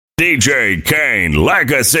DJ Kane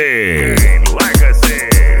Legacy.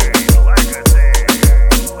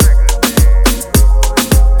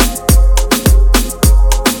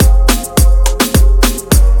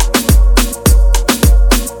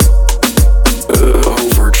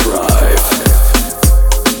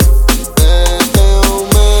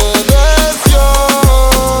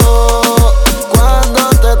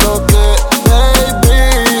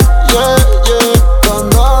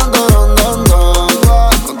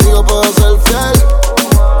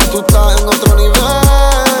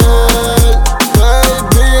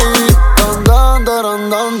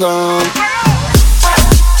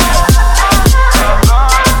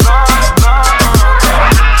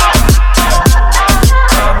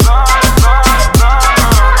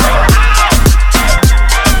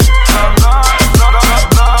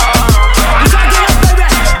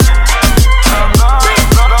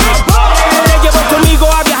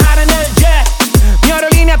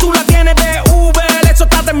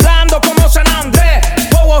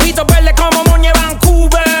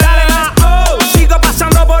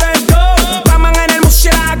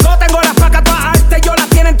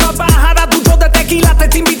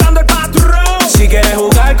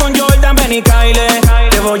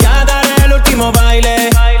 Te voy a dar el último baile.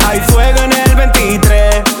 Hay fuego en el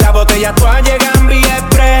 23. Las botellas todas llegan vía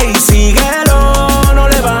spray. Síguelo, no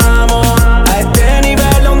le vamos a este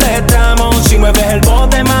nivel donde estamos. Si mueves el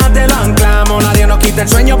bote más te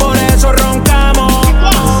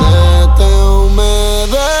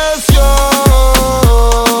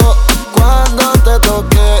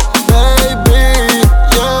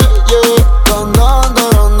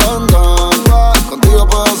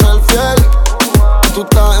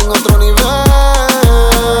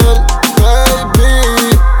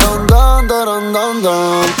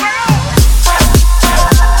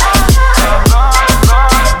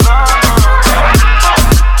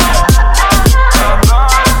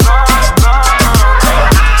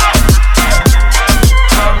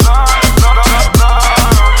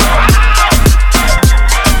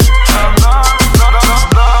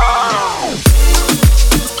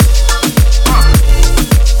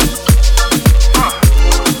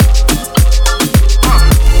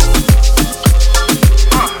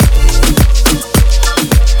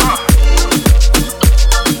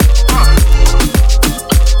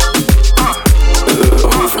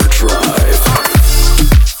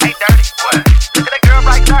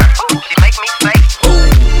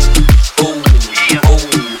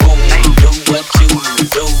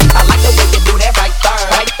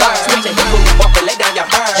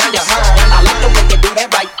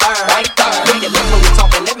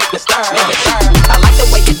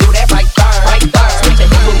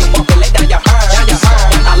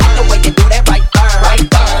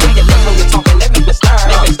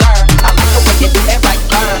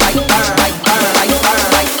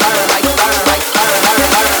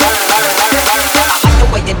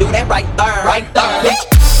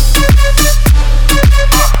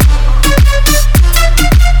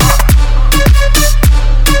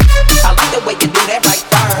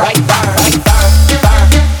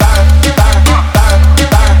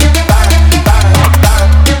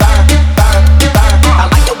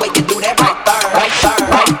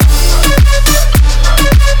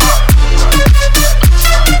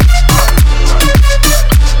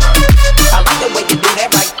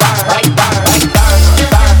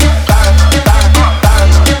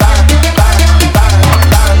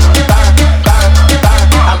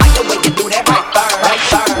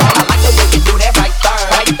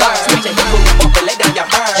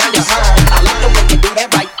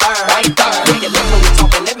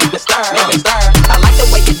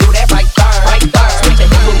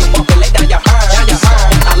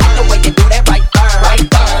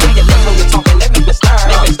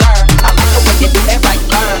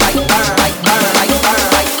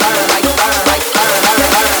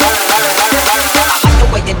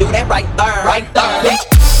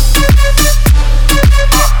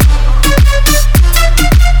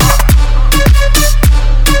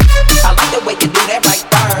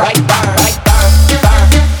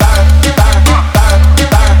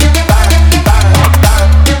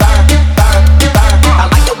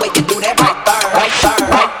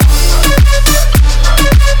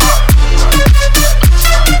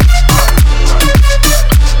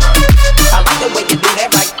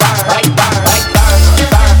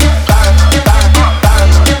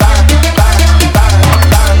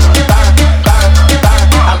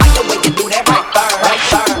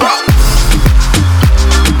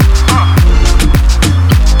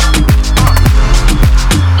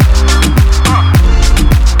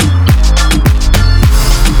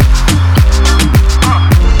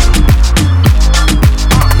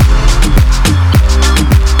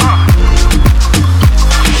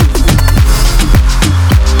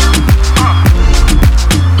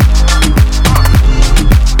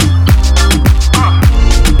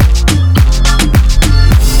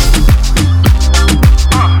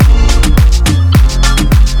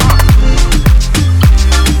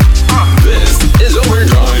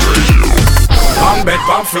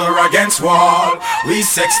against wall. We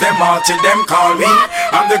sex them all till them call me.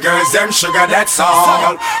 I'm the girls, them sugar, that's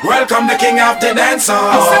all. Welcome the king of the dance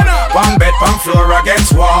hall. One bed, one floor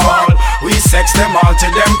against wall. We sex them all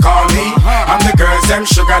till them call me. I'm the girls, them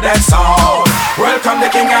sugar, that's all. Welcome the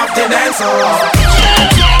king of the dance hall.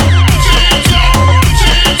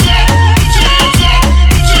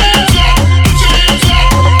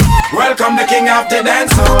 Welcome the king of the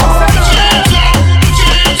dance hall.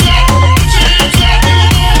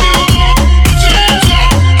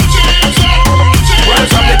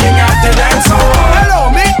 Welcome the king of the dance hall. Hello,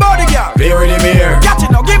 big body girl. Play with him here. Got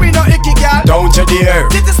it now, give me no icky girl. Don't you dare.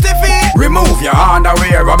 Get the stiffy. Remove your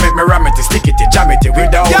underwear and make me ram it, stick it, jam it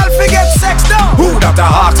without. Y'all forget sex down. Who that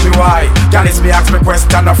ask me why? Girl, it's me ask me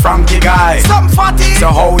question a Frankie guy. Some fatty.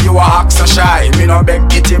 So how you a act so shy? Me no beg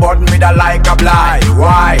kitty but me da like a blind.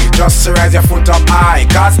 Why? Just to raise your foot up high.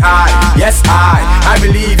 Cause I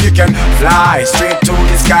believe you can fly straight to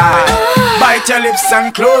the sky. Bite your lips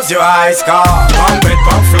and close your eyes. Cause one bed,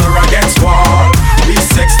 one floor against wall. We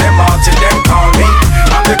sex them all till them call me.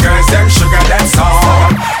 I'm the girls, them sugar, that's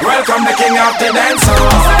all. Welcome the king of the dance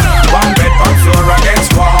hall. One bed, one floor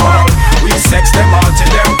against wall. We sex them all till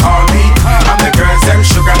them call me. I'm the girls, them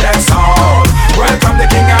sugar, that's all. Welcome the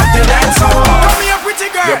king of the dance hall. Come here, pretty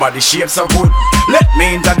girl. Your body shape so good. Let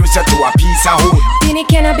me introduce you to a piece of hood. Beanie,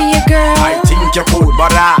 can I be a girl? I think you could,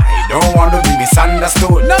 but I don't want to be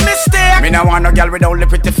misunderstood. No mistake. Me no want no girl with all the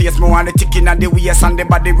pretty face. Me want the ticking and the waist and the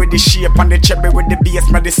body with the shape and the cherry with the bass.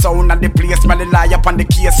 Me the sound and the place. Me the lie up on the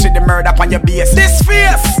case. See the murder upon your base. This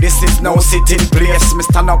face. This is no sitting place. Me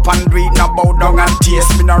stand up and read, no bow down and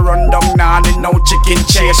taste. Me no run down now and no chicken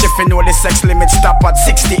chase. If you know the sex limit stop at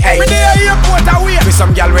 68. Me there airport away. With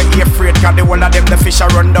some girl when he afraid, cause the whole of them the fish a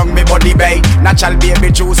run down me body bay. Natural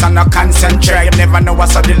baby juice and no concentrate. You never know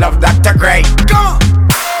what's the love Dr. Grey. Come on.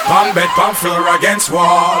 One bed, one floor against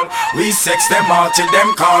wall. We sex them all till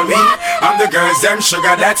them call me. I'm the girls, them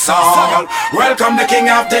sugar, that's all. Welcome the king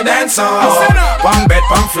of the dance hall. One bed,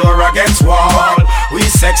 one floor against wall. We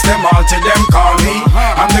sex them all till them call me.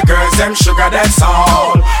 I'm the girls, them sugar, that's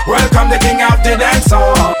all. Welcome the king of the dance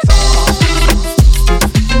hall.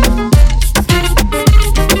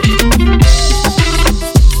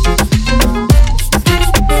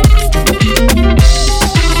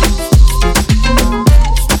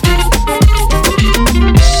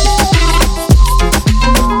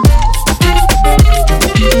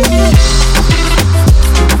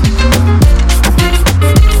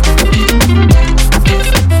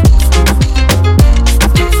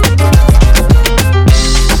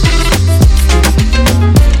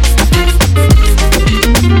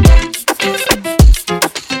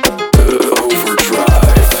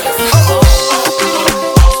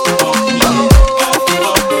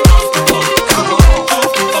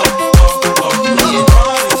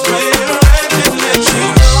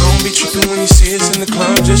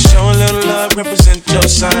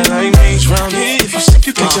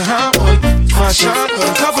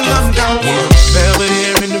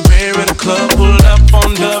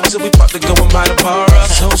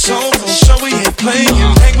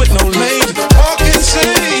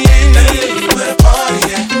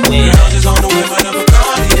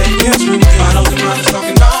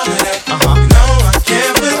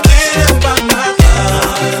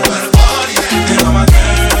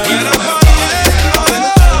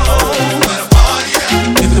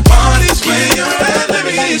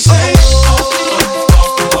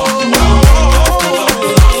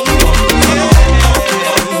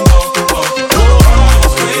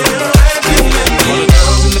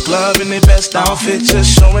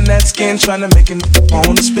 Trying to make it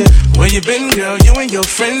on the spit. Where you been, girl? You and your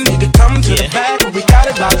friend need to come to the back. We got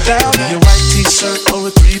it locked down. Your white t-shirt or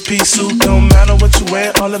a three-piece suit, don't matter what you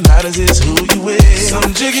wear. All that matters is who you with.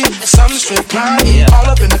 Some jiggy, some straight grind.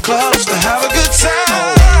 All up in the clubs to have a good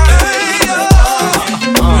time. Hey,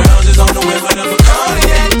 girls is on the way with a Bacardi.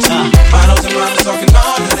 Bottles and models talking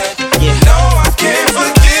all of that. No, I can't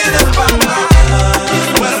forget about my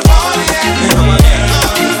where the party at. Where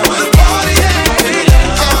the party at.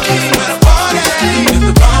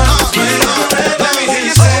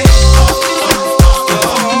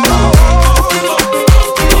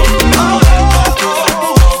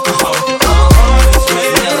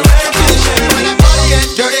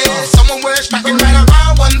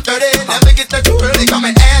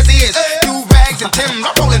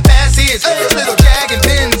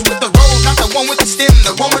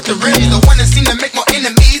 The rim, the one that seem to make more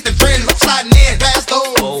enemies than friends. Sliding in, past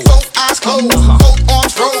those, both eyes closed, both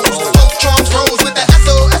arms rose, both drums rose with the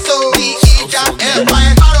S-O-S-O-D-E-F,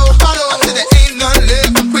 flying auto, until there ain't none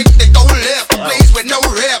left. I'm quick to go left, plays with no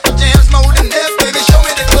rep, jams more than death, baby, show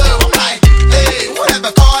me the club. I'm like,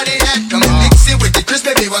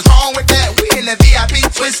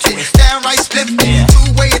 twisted, downright slipped.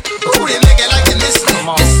 Two-way it, booty nigga like you listening.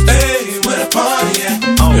 Hey, where the party at?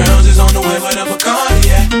 Girls is on the way, where the Bacardi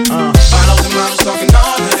at? Bottles and models talking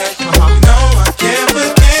all of that. You know I can't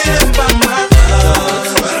forget about my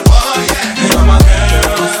love. Where the party at? And all my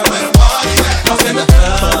girls, where the party at? Off in the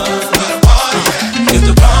club, where the party at? If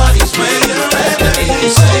the party's where you're at, let me hear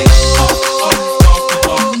you say.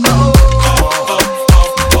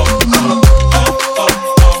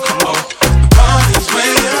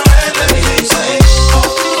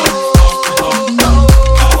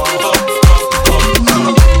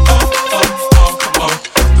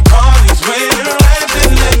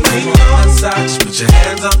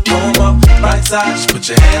 Just put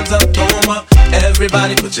your hands up, throw 'em up.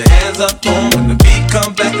 Everybody put your hands up, throw 'em. When the beat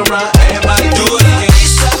come back around, everybody do it again.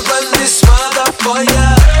 Eastside run this mother for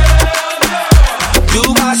ya. Do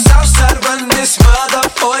my Southside run this mother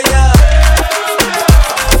for ya.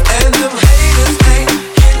 And them haters ain't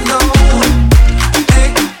getting on,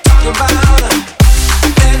 ain't talking about her.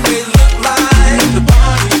 And they look like the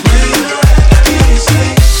party's real. Let me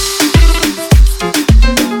say.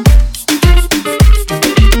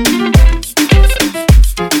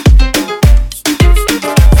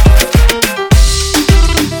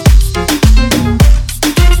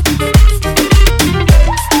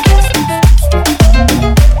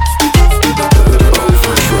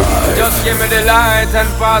 And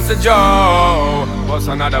pass the Joe. What's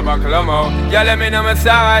another buckle of more? Yeah, let me know my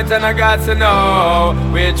sight and I got to know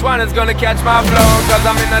which one is gonna catch my flow. Cause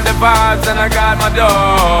I'm in the vibes and I got my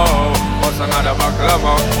dough. What's another buckle of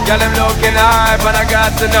more? Yeah, them looking hype and I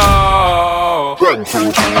got to know.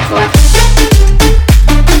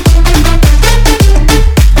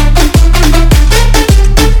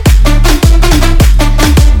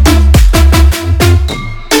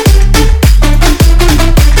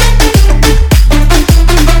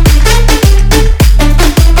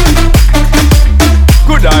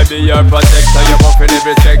 I be your protector, you're buffing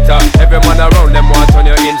every sector. Every man around them want on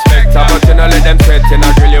your inspector. But you know let them sweat, you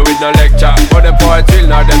know grill you with no lecture. But them for a chill,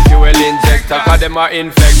 now them fuel injector. Cause them are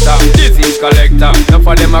infector, disease collector. None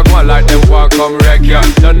for them a go like them want come wreck you.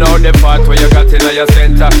 Don't know the part where you got in your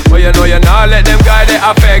center. But you know you not let them guy they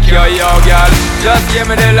affect you, yo girl. Just give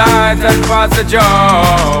me the light and pass the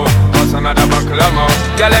joe. What's another buckle of more?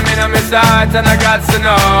 Girl, let me know my sight and I got to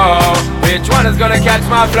know which one is gonna catch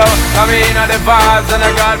my flow. Come in on the vibes and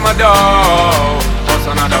I got my dough. What's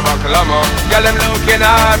another buckle of more? Girl, I'm looking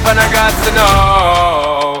up and I got to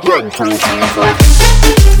know.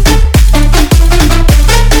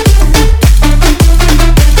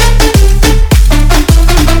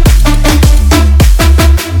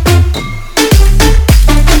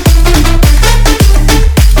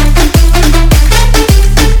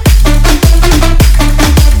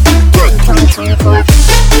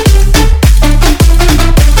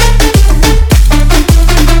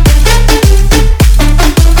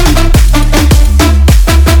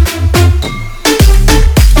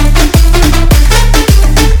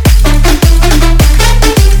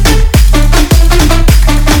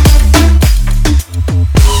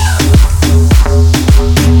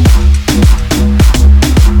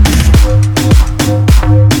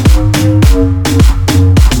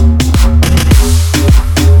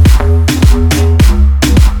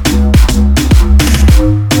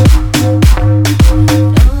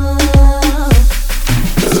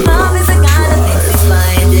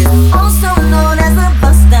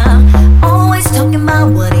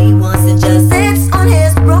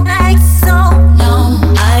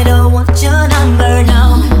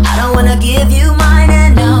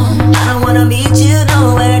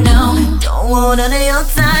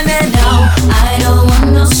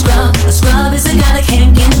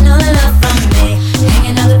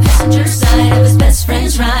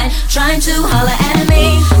 Trying to holler at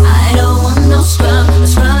me. I don't want no scrub. A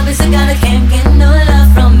scrub is a guy that can't get no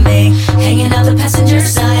love from me. Hanging out the passenger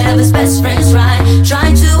side of his best friend's ride.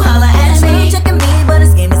 Trying to holler at me. Checking me, but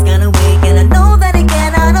his game is kinda weak. And I know that he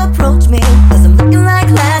cannot approach me. Cause I'm looking like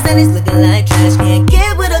class and he's looking like trash. Can't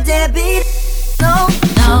get with a deadbeat. No,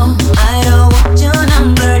 no, I don't want your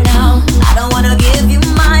number, no. I don't wanna give you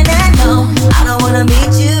mine, and no, I don't wanna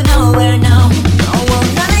meet you nowhere, no. Don't want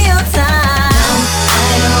none of your time.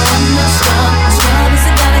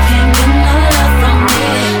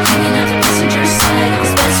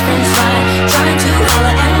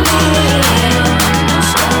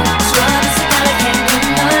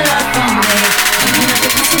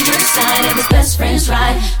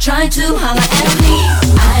 Trying to holler at me.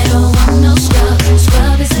 I don't want no scrub.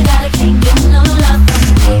 Scrub is a guy that can't get no love from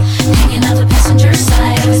me. Hanging out the passenger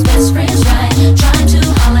side of his best friend's ride. Trying to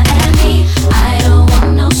holler at me. I don't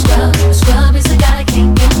want no scrub. Scrub is a guy that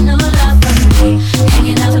can't get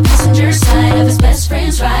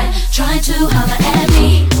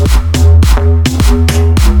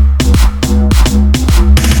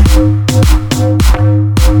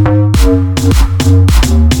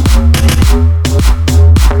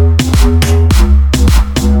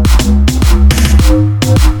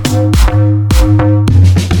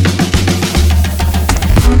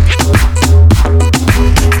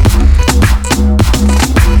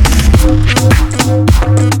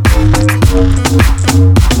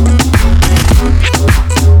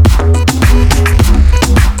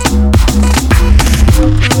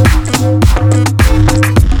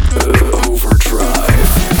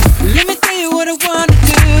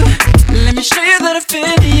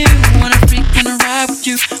feel you. Wanna freak, wanna ride with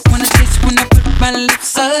you. Wanna taste when I put my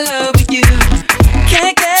lips all over you.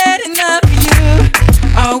 Can't get enough of you.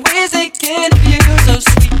 Always thinking of you. So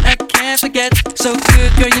sweet, I can't forget. So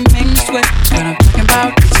good, girl, you make me sweat. What I'm talking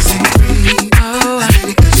about is free. Oh,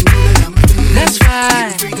 that's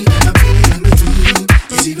right.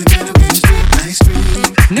 It's even better when it's with ice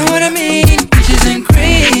cream. Know what I mean? Peaches and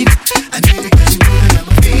cream. I need it 'cause you're moving on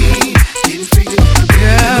my feet. Getting free to my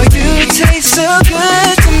girl, you taste so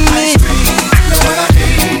good to me. Ice cream, know what I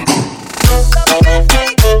mean?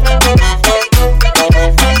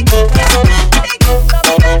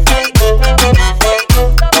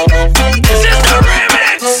 This is the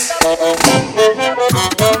remix.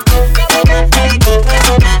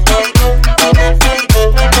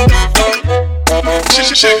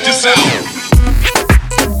 Check this out.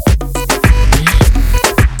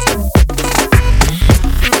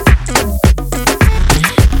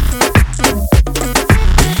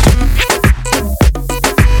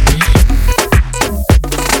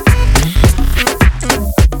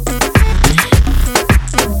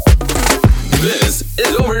 This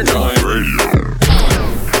is Overdrive Radio.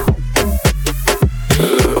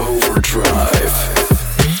 Overdrive.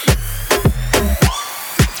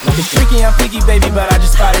 It's freaky, I'm freaky, baby, but I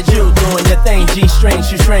just spotted you doing your thing. G-string,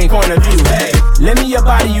 shoestring, point of view. Hey, lend me your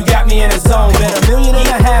body, you got me in a zone. Bet $1.5 million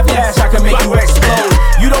cash, I can make you explode.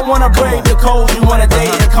 You don't wanna brave the cold, you wanna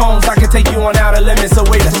date the cones. I can take you on outer limits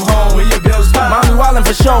away from home. Where your bills stop. Mommy wildin'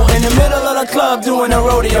 for show in the middle of the club doing a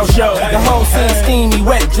rodeo show. The whole scene steamy,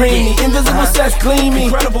 wet, dreamy, invisible sex gleamy.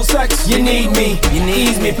 Incredible sex, you need me, you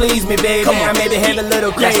ease me, please me, baby. I may behave a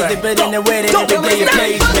little crazy, but in the way that every day you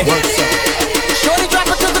please me. Shorty drop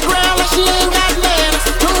her to the ground like she ain't got manners.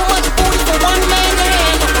 Too much booty for one man to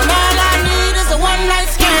handle. When all I need is a one night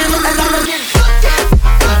scandal. And I'ma get fucked it,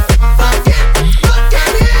 fucked it, fucked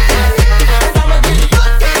it. And I'ma get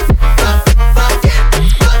fucked it, fucked it,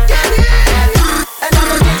 fucked it. And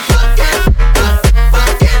I'ma get fucked it,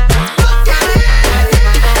 fucked it, fucked it.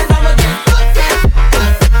 And I'ma get fucked it,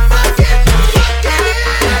 fucked it, fucked it.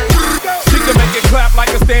 She can make it clap like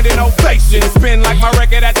a standing ovation. Spin like my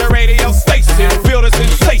record at the radio station. Feel the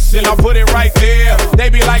sensation, I'll put it right there. They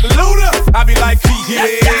be like Luda, I be like yeah.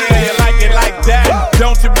 You like it like that,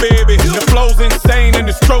 don't you, baby? The flow's insane and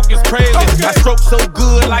the stroke is crazy. I stroke so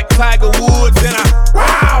good like Tiger Woods, and I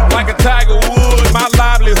wow like a Tiger Woods. My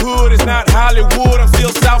livelihood is not Hollywood. I'm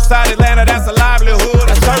still Southside Atlanta, that's a livelihood.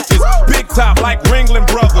 I surface big top like Ringling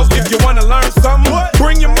Brothers. If you wanna learn something,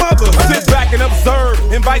 bring your mother. Sit back and observe,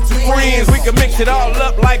 invite your friends. We can mix it all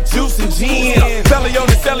up like juice and gin. Belly on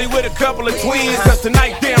the celly with a couple of twins. Cause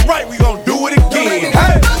tonight, damn right, we gon' do it again.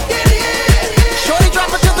 Hey. Shorty drop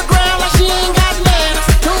her to the ground like she ain't got manners.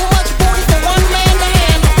 Too much booty for one man to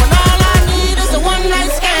handle. When all I need is a one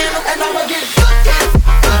night scandal. And I'ma get fucked it,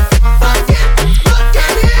 fucked it, fucked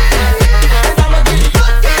it. And I'ma get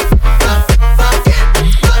fucked it, fucked it,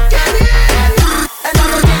 fucked it. And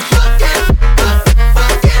I'ma get fucked it,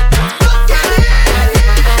 fucked it, fucked it.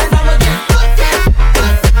 And I'ma get fucked it,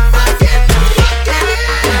 fucked it, fucked it.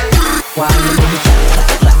 Why you make it clap,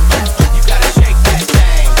 clap, clap, clap? You gotta shake that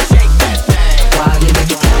thing, shake that thing. Why you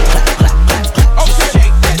make it clap, clap, clap, clap, clap? Oh,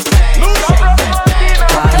 shake that thing, shake that thing.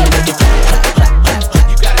 Why you make it clap, clap, clap, clap, clap?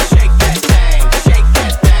 You gotta shake that thing, shake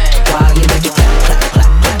that thing. Why you make it clap, clap,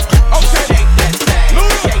 clap, clap, clap? Oh, shake that thing,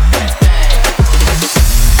 shake that thing.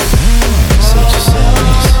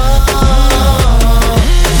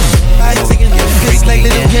 I take it just like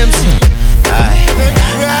little pimps.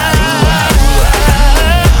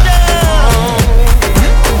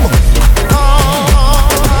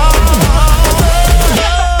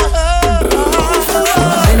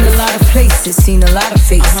 Seen a lot of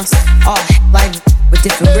faces, all like with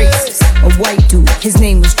different races. A white dude, his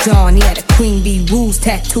name was John. He had a Queen Bee Rules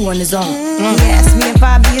tattoo on his arm. He asked me if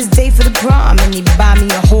I'd be his date for the prom, and he'd buy me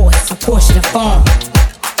a horse, a Porsche, and a farm.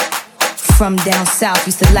 From down south,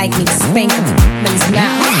 used to like me to spank him in his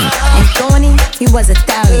mouth. And Thorny, he was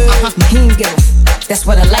Italian. He didn't give a f. That's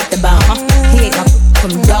what I liked about him. He ate my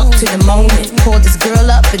from dark to the moment. Called this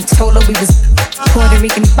girl up and told her we was Puerto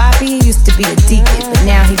Rican. Bobby used to be a deacon, but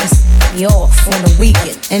now he was me off on the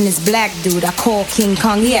weekend. And this black dude I call King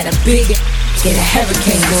Kong, he had a big get a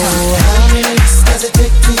hurricane going. How many licks does it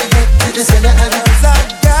take to get to the center of the I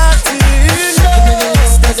got to know. How many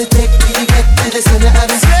licks does it take to get to the center of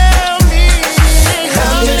the tell me?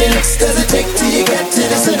 How many licks does it take till you get to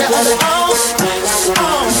the center of the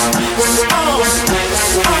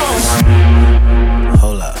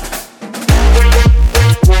Hold up.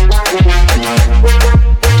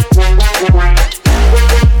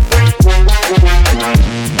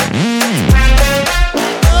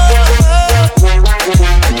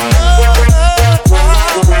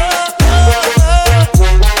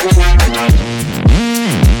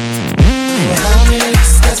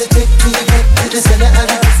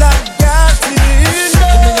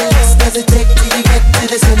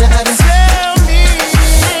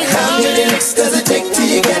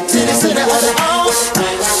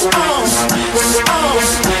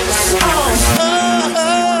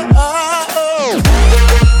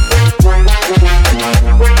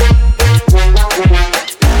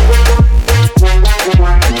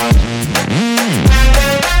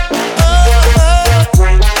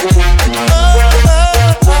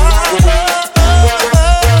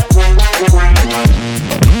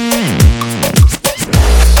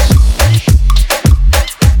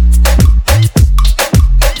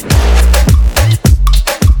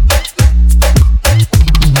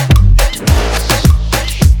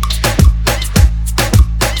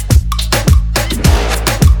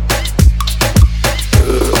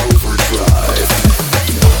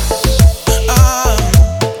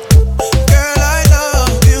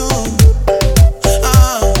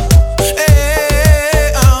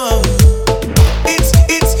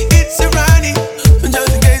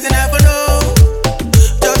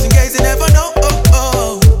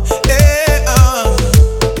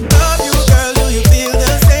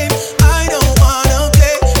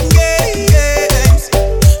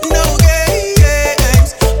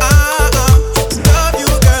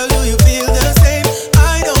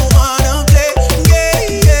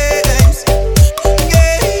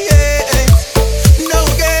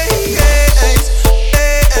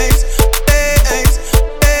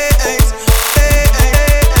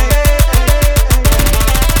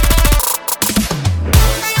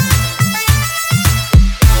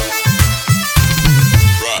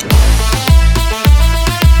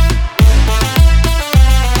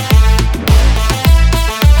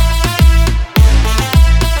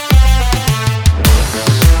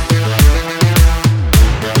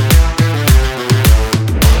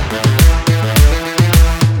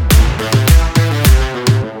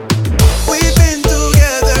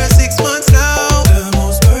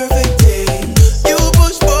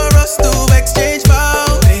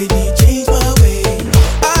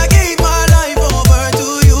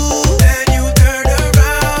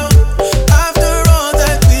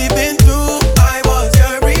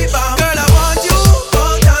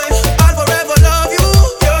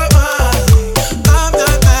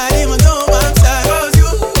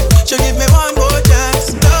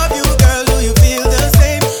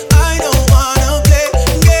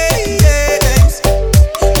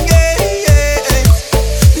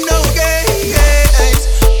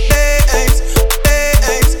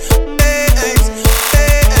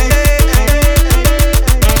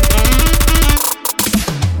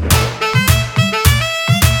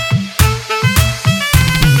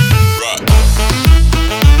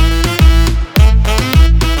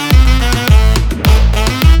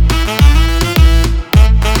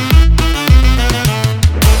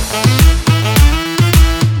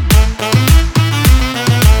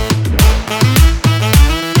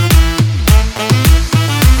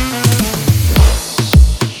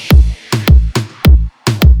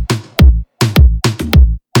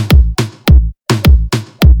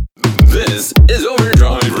 This is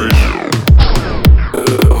Overdrive Radio.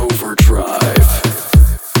 Overdrive.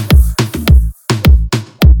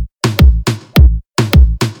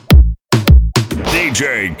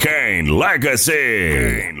 DJ Kane Legacy.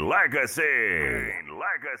 Kane Legacy. Kane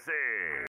Legacy.